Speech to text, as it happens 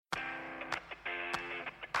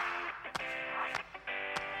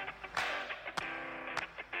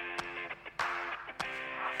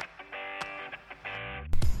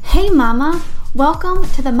Hey mama, welcome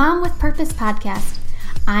to the Mom with Purpose podcast.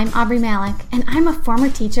 I'm Aubrey Malik, and I'm a former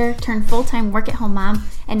teacher turned full-time work-at-home mom,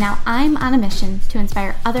 and now I'm on a mission to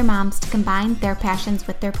inspire other moms to combine their passions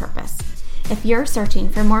with their purpose. If you're searching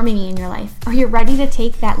for more meaning in your life, or you're ready to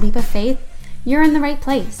take that leap of faith, you're in the right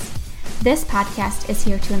place. This podcast is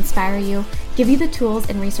here to inspire you, give you the tools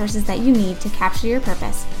and resources that you need to capture your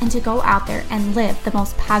purpose, and to go out there and live the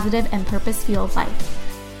most positive and purpose-fueled life.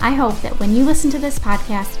 I hope that when you listen to this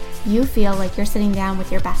podcast, you feel like you're sitting down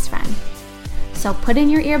with your best friend. So put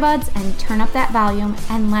in your earbuds and turn up that volume,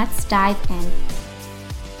 and let's dive in.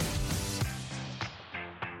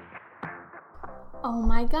 Oh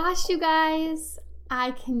my gosh, you guys.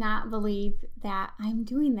 I cannot believe that I'm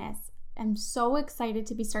doing this. I'm so excited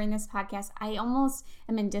to be starting this podcast. I almost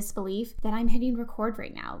am in disbelief that I'm hitting record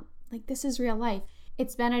right now. Like, this is real life.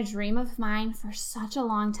 It's been a dream of mine for such a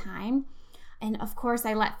long time. And of course,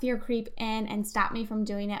 I let fear creep in and stop me from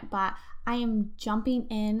doing it, but I am jumping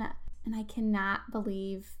in, and I cannot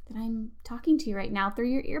believe that I'm talking to you right now through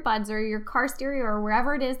your earbuds or your car stereo or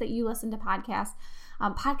wherever it is that you listen to podcasts.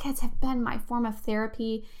 Podcasts have been my form of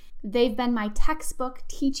therapy. They've been my textbook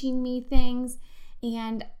teaching me things,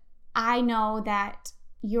 and I know that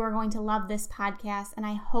you're going to love this podcast, and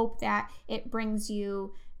I hope that it brings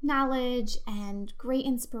you knowledge and great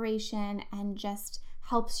inspiration and just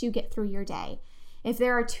helps you get through your day. If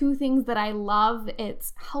there are two things that I love,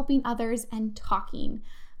 it's helping others and talking.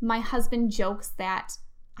 My husband jokes that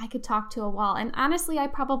I could talk to a wall, and honestly, I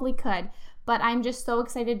probably could, but I'm just so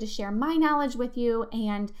excited to share my knowledge with you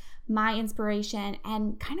and my inspiration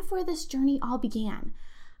and kind of where this journey all began.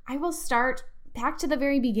 I will start back to the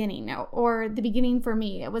very beginning, or the beginning for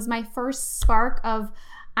me. It was my first spark of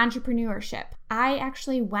entrepreneurship. I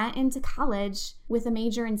actually went into college with a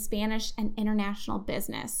major in Spanish and international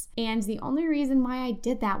business. And the only reason why I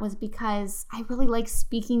did that was because I really like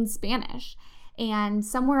speaking Spanish. And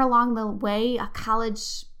somewhere along the way, a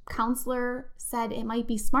college counselor said it might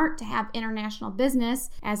be smart to have international business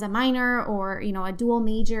as a minor or, a dual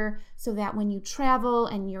major, so that when you travel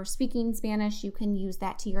and you're speaking Spanish, you can use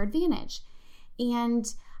that to your advantage. And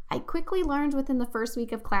I quickly learned within the first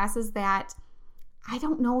week of classes that I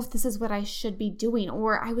don't know if this is what I should be doing,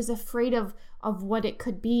 or I was afraid of what it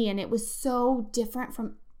could be. And it was so different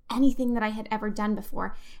from anything that I had ever done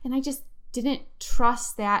before. And I just didn't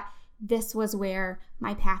trust that this was where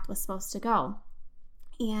my path was supposed to go.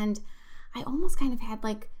 And I almost kind of had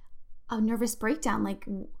like a nervous breakdown. Like,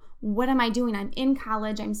 what am I doing? I'm in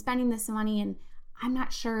college, I'm spending this money, and I'm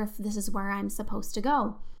not sure if this is where I'm supposed to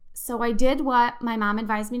go. So I did what my mom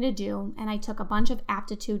advised me to do, and I took a bunch of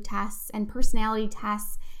aptitude tests and personality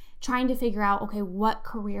tests, trying to figure out, okay, what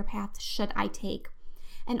career path should I take?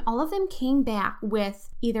 And all of them came back with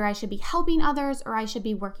either I should be helping others or I should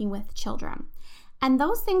be working with children. And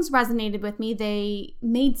those things resonated with me. They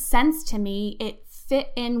made sense to me. It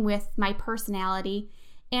fit in with my personality,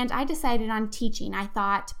 and I decided on teaching. I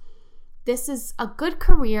thought, this is a good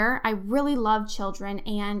career. I really love children,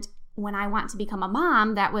 and when I want to become a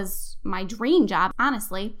mom, that was my dream job,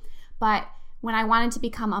 honestly. But when I wanted to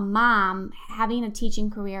become a mom, having a teaching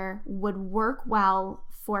career would work well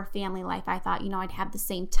for family life. I thought, I'd have the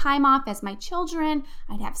same time off as my children.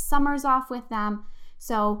 I'd have summers off with them.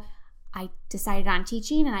 So I decided on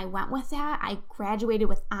teaching, and I went with that. I graduated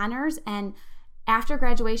with honors, and after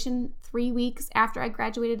graduation, 3 weeks after I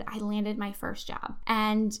graduated, I landed my first job.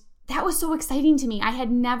 And that was so exciting to me. I had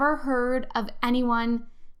never heard of anyone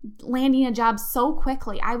landing a job so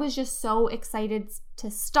quickly. I was just so excited to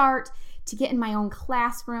start, to get in my own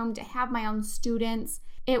classroom, to have my own students.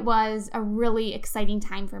 It was a really exciting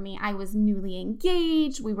time for me. I was newly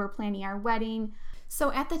engaged. We were planning our wedding.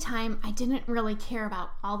 So at the time, I didn't really care about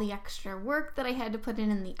all the extra work that I had to put in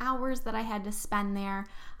and the hours that I had to spend there.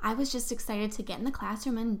 I was just excited to get in the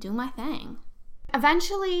classroom and do my thing.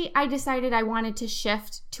 Eventually, I decided I wanted to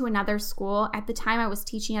shift to another school. At the time, I was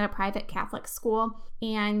teaching at a private Catholic school,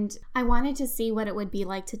 and I wanted to see what it would be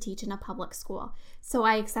like to teach in a public school. So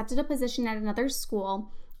I accepted a position at another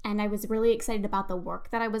school, and I was really excited about the work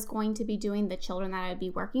that I was going to be doing, the children that I would be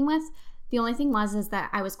working with. The only thing is that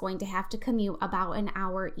I was going to have to commute about an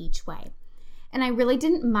hour each way. And I really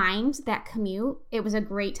didn't mind that commute. It was a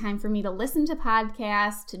great time for me to listen to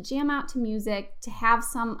podcasts, to jam out to music, to have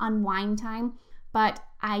some unwind time. But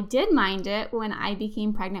I did mind it when I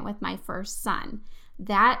became pregnant with my first son.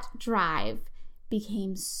 That drive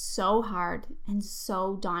became so hard and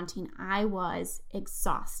so daunting. I was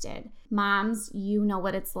exhausted. Moms, you know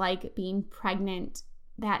what it's like being pregnant.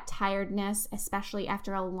 That tiredness, especially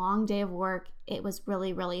after a long day of work, it was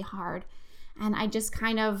really, really hard. And I just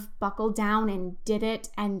kind of buckled down and did it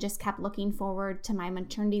and just kept looking forward to my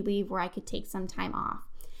maternity leave where I could take some time off.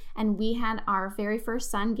 And we had our very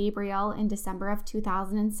first son, Gabriel, in December of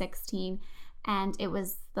 2016. And it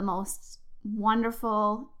was the most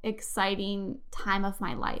wonderful, exciting time of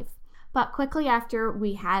my life. But quickly after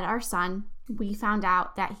we had our son, we found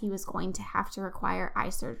out that he was going to have to require eye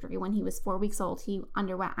surgery. When he was 4 weeks old, he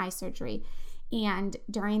underwent eye surgery. And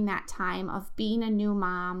during that time of being a new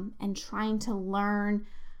mom and trying to learn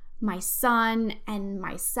my son and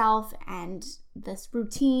myself and this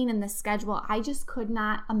routine and the schedule, I just could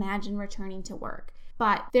not imagine returning to work.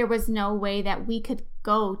 But there was no way that we could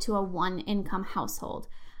go to a one-income household.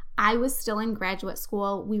 I was still in graduate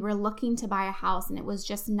school. We were looking to buy a house, and it was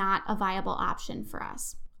just not a viable option for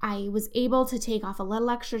us. I was able to take off a little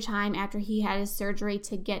extra time after he had his surgery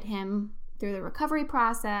to get him through the recovery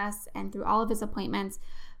process and through all of his appointments.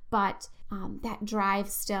 But that drive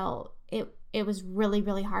still, it was really,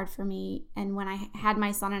 really hard for me. And when I had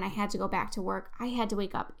my son and I had to go back to work, I had to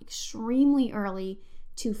wake up extremely early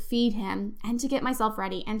to feed him and to get myself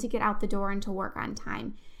ready and to get out the door and to work on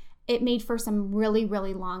time. It made for some really,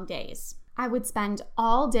 really long days. I would spend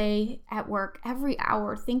all day at work, every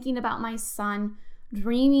hour, thinking about my son,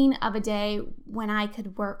 dreaming of a day when I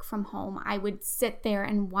could work from home. I would sit there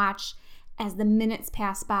and watch as the minutes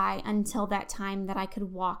passed by until that time that I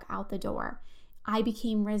could walk out the door. I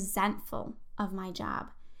became resentful of my job.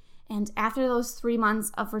 And after those 3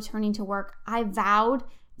 months of returning to work, I vowed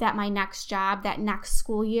that my next job, that next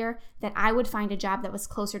school year, that I would find a job that was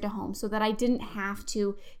closer to home so that I didn't have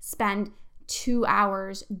to spend 2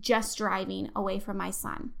 hours just driving away from my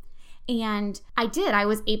son. And I did. I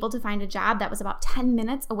was able to find a job that was about 10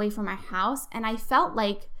 minutes away from my house, and I felt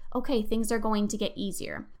like, okay, things are going to get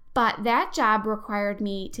easier. But that job required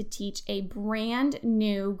me to teach a brand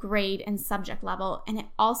new grade and subject level, and it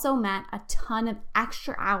also meant a ton of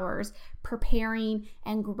extra hours preparing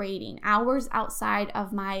and grading, hours outside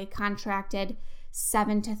of my contracted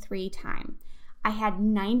 7 to 3 time. I had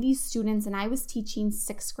 90 students and I was teaching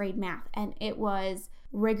 6th grade math, and it was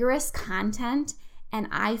rigorous content, and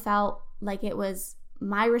I felt like it was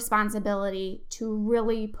my responsibility to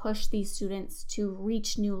really push these students to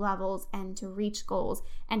reach new levels and to reach goals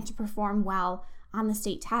and to perform well on the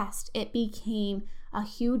state test. It became a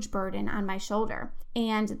huge burden on my shoulder.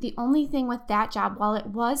 And the only thing with that job, while it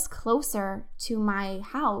was closer to my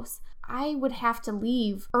house, I would have to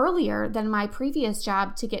leave earlier than my previous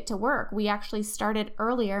job to get to work. We actually started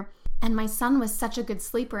earlier, and my son was such a good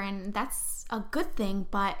sleeper, and that's a good thing,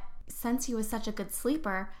 but since he was such a good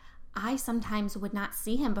sleeper, I sometimes would not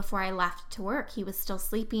see him before I left to work. He was still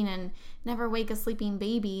sleeping, and never wake a sleeping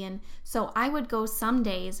baby. And so I would go some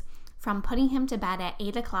days from putting him to bed at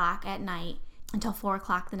 8 o'clock at night until 4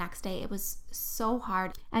 o'clock the next day. It was so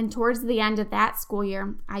hard. And towards the end of that school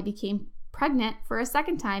year, I became pregnant for a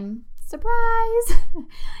second time. Surprise!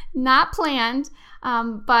 Not planned,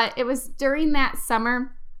 but it was during that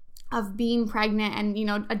summer of being pregnant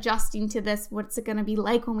and, adjusting to this, what's it going to be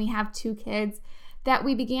like when we have 2 kids, that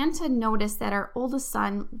we began to notice that our oldest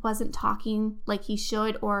son wasn't talking like he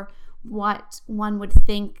should, or what one would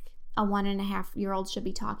think a 1.5-year-old should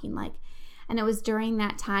be talking like. And it was during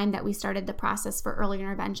that time that we started the process for early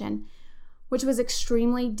intervention, which was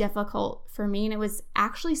extremely difficult for me. And it was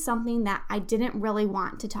actually something that I didn't really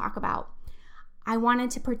want to talk about. I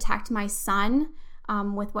wanted to protect my son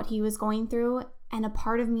with what he was going through. And a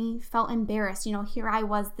part of me felt embarrassed. Here I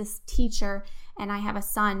was, this teacher, and I have a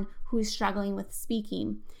son who's struggling with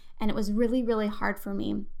speaking. And it was really, really hard for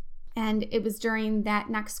me. And it was during that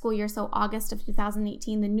next school year, so August of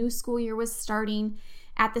 2018, the new school year was starting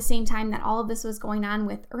at the same time that all of this was going on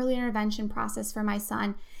with early intervention process for my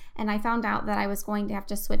son. And I found out that I was going to have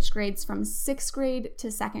to switch grades from 6th grade to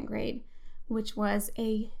 2nd grade, which was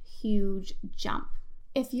a huge jump.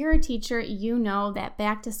 If you're a teacher, you know that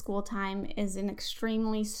back to school time is an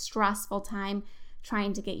extremely stressful time,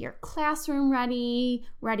 trying to get your classroom ready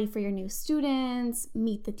for your new students,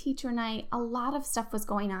 meet the teacher night. A lot of stuff was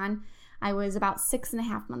going on. I was about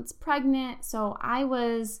 6.5 months pregnant, so I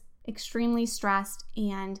was extremely stressed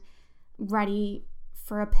and ready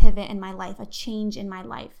for a pivot in my life, a change in my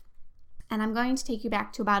life. And I'm going to take you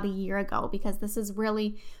back to about a year ago, because this is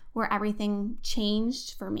really where everything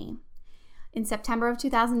changed for me. In September of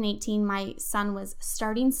 2018, my son was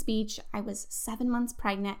starting speech. I was 7 months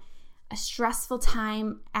pregnant, a stressful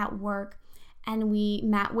time at work, and we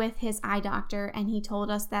met with his eye doctor, and he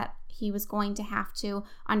told us that he was going to have to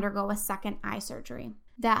undergo a second eye surgery.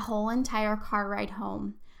 That whole entire car ride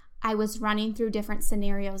home, I was running through different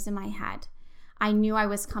scenarios in my head. I knew I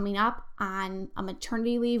was coming up on a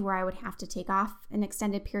maternity leave where I would have to take off an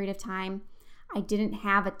extended period of time. I didn't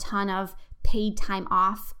have a ton of paid time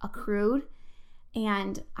off accrued.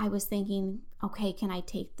 And I was thinking, okay, can I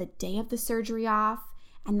take the day of the surgery off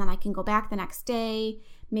and then I can go back the next day?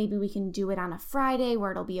 Maybe we can do it on a Friday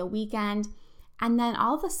where it'll be a weekend. And then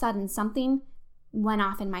all of a sudden something went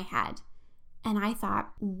off in my head. And I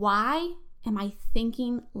thought, why am I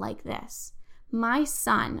thinking like this? My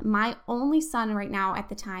son, my only son right now at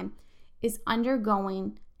the time, is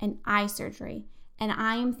undergoing an eye surgery. And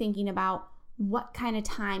I am thinking about what kind of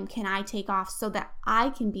time can I take off so that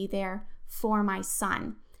I can be there for my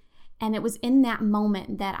son. And it was in that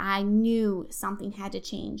moment that I knew something had to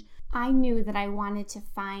change. I knew that I wanted to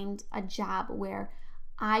find a job where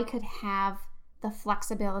I could have the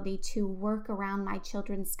flexibility to work around my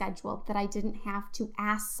children's schedule, that I didn't have to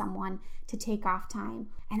ask someone to take off time.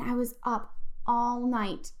 And I was up all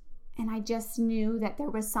night, and I just knew that there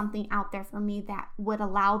was something out there for me that would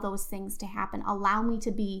allow those things to happen, allow me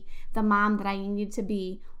to be the mom that I needed to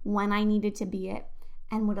be when I needed to be it,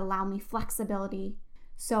 and would allow me flexibility.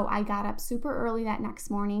 So I got up super early that next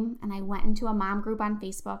morning, and I went into a mom group on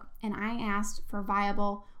Facebook, and I asked for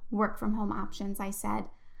viable work from home options. I said,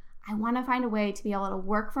 I want to find a way to be able to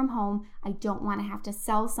work from home. I don't want to have to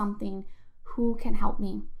sell something. Who can help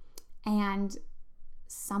me? And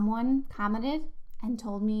someone commented and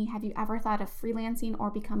told me, have you ever thought of freelancing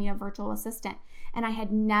or becoming a virtual assistant? And I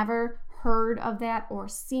had never heard of that or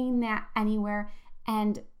seen that anywhere.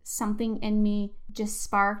 And something in me just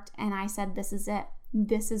sparked, and I said, this is it.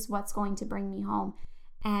 This is what's going to bring me home.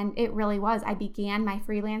 And it really was. I began my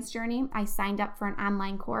freelance journey. I signed up for an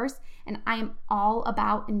online course, and I am all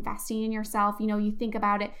about investing in yourself. You know, you think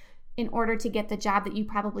about it, in order to get the job that you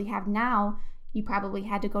probably have now, you probably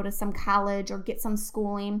had to go to some college or get some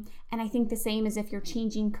schooling. And I think the same is if you're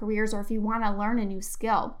changing careers or if you want to learn a new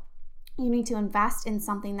skill. You need to invest in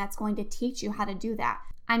something that's going to teach you how to do that.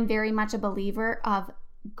 I'm very much a believer of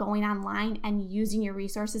going online and using your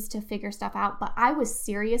resources to figure stuff out. But I was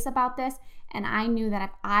serious about this, and I knew that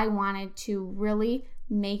if I wanted to really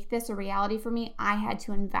make this a reality for me, I had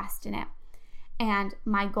to invest in it. And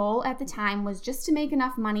my goal at the time was just to make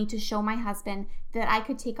enough money to show my husband that I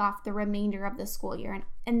could take off the remainder of the school year.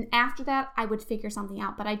 And after that, I would figure something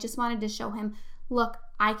out. But I just wanted to show him, look,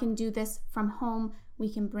 I can do this from home.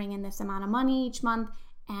 We can bring in this amount of money each month,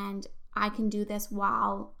 and I can do this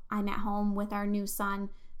while I'm at home with our new son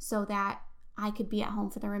so that I could be at home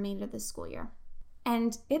for the remainder of the school year.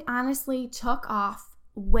 And it honestly took off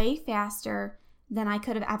way faster than I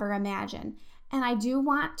could have ever imagined. And I do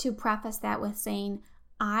want to preface that with saying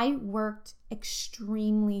I worked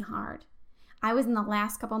extremely hard. I was in the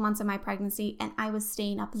last couple months of my pregnancy, and I was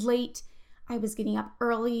staying up late. I was getting up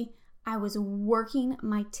early. I was working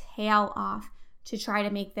my tail off to try to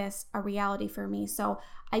make this a reality for me. So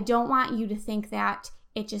I don't want you to think that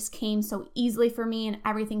it just came so easily for me and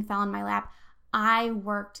everything fell in my lap. I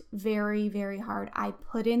worked very, very hard. I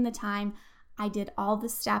put in the time. I did all the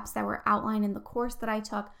steps that were outlined in the course that I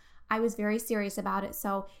took. I was very serious about it.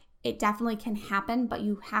 So it definitely can happen, but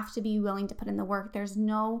you have to be willing to put in the work. There's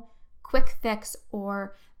no quick fix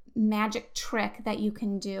or magic trick that you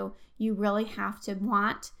can do. You really have to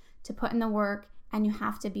want to put in the work, and you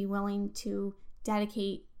have to be willing to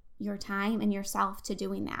dedicate your time and yourself to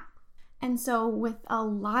doing that. And so with a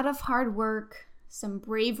lot of hard work, some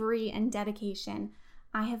bravery and dedication,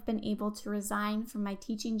 I have been able to resign from my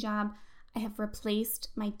teaching job. I have replaced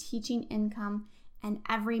my teaching income, and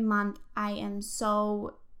every month I am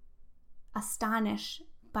so astonished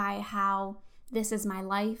by how this is my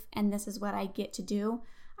life and this is what I get to do.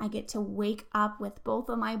 I get to wake up with both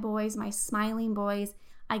of my boys, my smiling boys.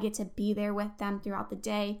 I get to be there with them throughout the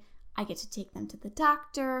day. I get to take them to the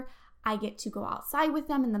doctor. I get to go outside with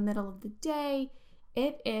them in the middle of the day.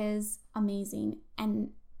 It is amazing.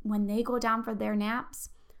 And when they go down for their naps,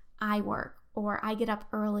 I work, or I get up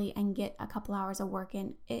early and get a couple hours of work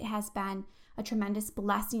in. It has been a tremendous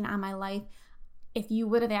blessing on my life. If you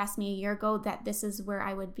would have asked me a year ago that this is where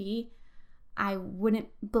I would be, I wouldn't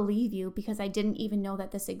believe you, because I didn't even know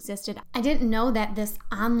that this existed. I didn't know that this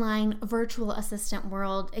online virtual assistant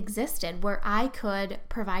world existed, where I could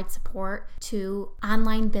provide support to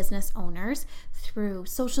online business owners through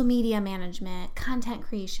social media management, content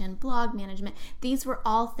creation, blog management. These were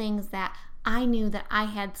all things that I knew that I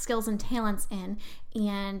had skills and talents in.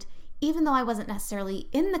 And even though I wasn't necessarily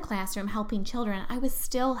in the classroom helping children, I was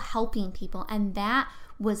still helping people. And that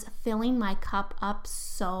was filling my cup up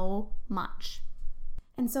so much.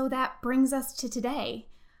 And so that brings us to today.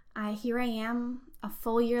 Here I am a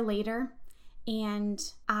full year later, and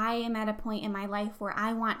I am at a point in my life where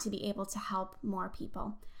I want to be able to help more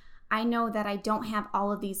people. I know that I don't have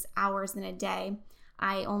all of these hours in a day.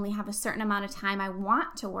 I only have a certain amount of time I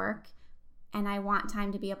want to work, and I want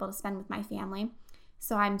time to be able to spend with my family.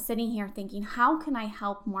 So I'm sitting here thinking, how can I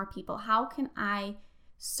help more people? How can I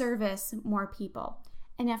service more people?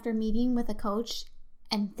 And after meeting with a coach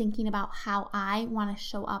and thinking about how I want to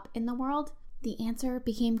show up in the world, the answer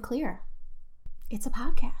became clear. It's a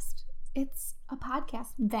podcast. It's a podcast.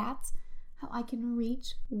 That's how I can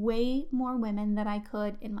reach way more women than I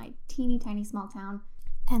could in my teeny tiny small town.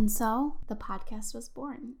 And so the podcast was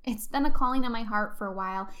born. It's been a calling on my heart for a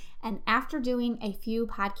while. And after doing a few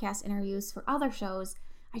podcast interviews for other shows,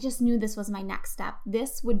 I just knew this was my next step.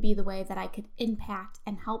 This would be the way that I could impact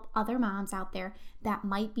and help other moms out there that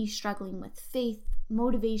might be struggling with faith,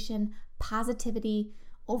 motivation, positivity,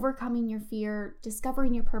 overcoming your fear,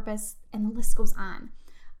 discovering your purpose, and the list goes on.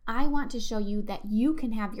 I want to show you that you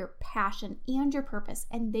can have your passion and your purpose,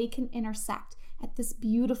 and they can intersect at this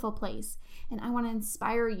beautiful place. And I want to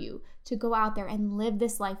inspire you to go out there and live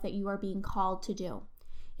this life that you are being called to do.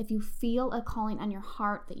 If you feel a calling on your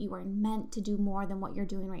heart that you are meant to do more than what you're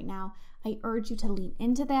doing right now, I urge you to lean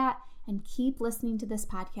into that and keep listening to this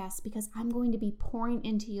podcast, because I'm going to be pouring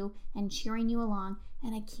into you and cheering you along,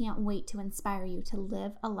 and I can't wait to inspire you to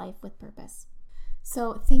live a life with purpose.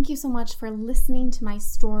 So thank you so much for listening to my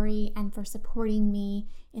story and for supporting me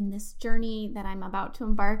in this journey that I'm about to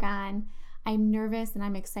embark on. I'm nervous and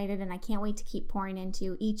I'm excited, and I can't wait to keep pouring into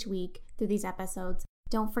you each week through these episodes.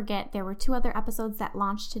 Don't forget, there were 2 other episodes that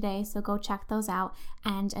launched today, so go check those out.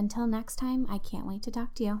 And until next time, I can't wait to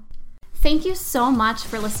talk to you. Thank you so much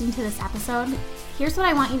for listening to this episode. Here's what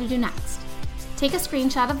I want you to do next. Take a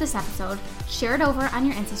screenshot of this episode, share it over on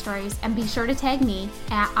your Insta stories, and be sure to tag me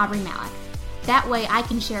at Aubrey Malik. That way I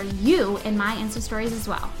can share you in my Insta stories as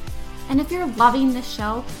well. And if you're loving this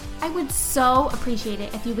show, I would so appreciate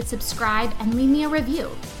it if you would subscribe and leave me a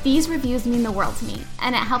review. These reviews mean the world to me,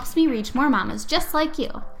 and it helps me reach more mamas just like you.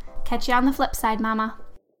 Catch you on the flip side, mama.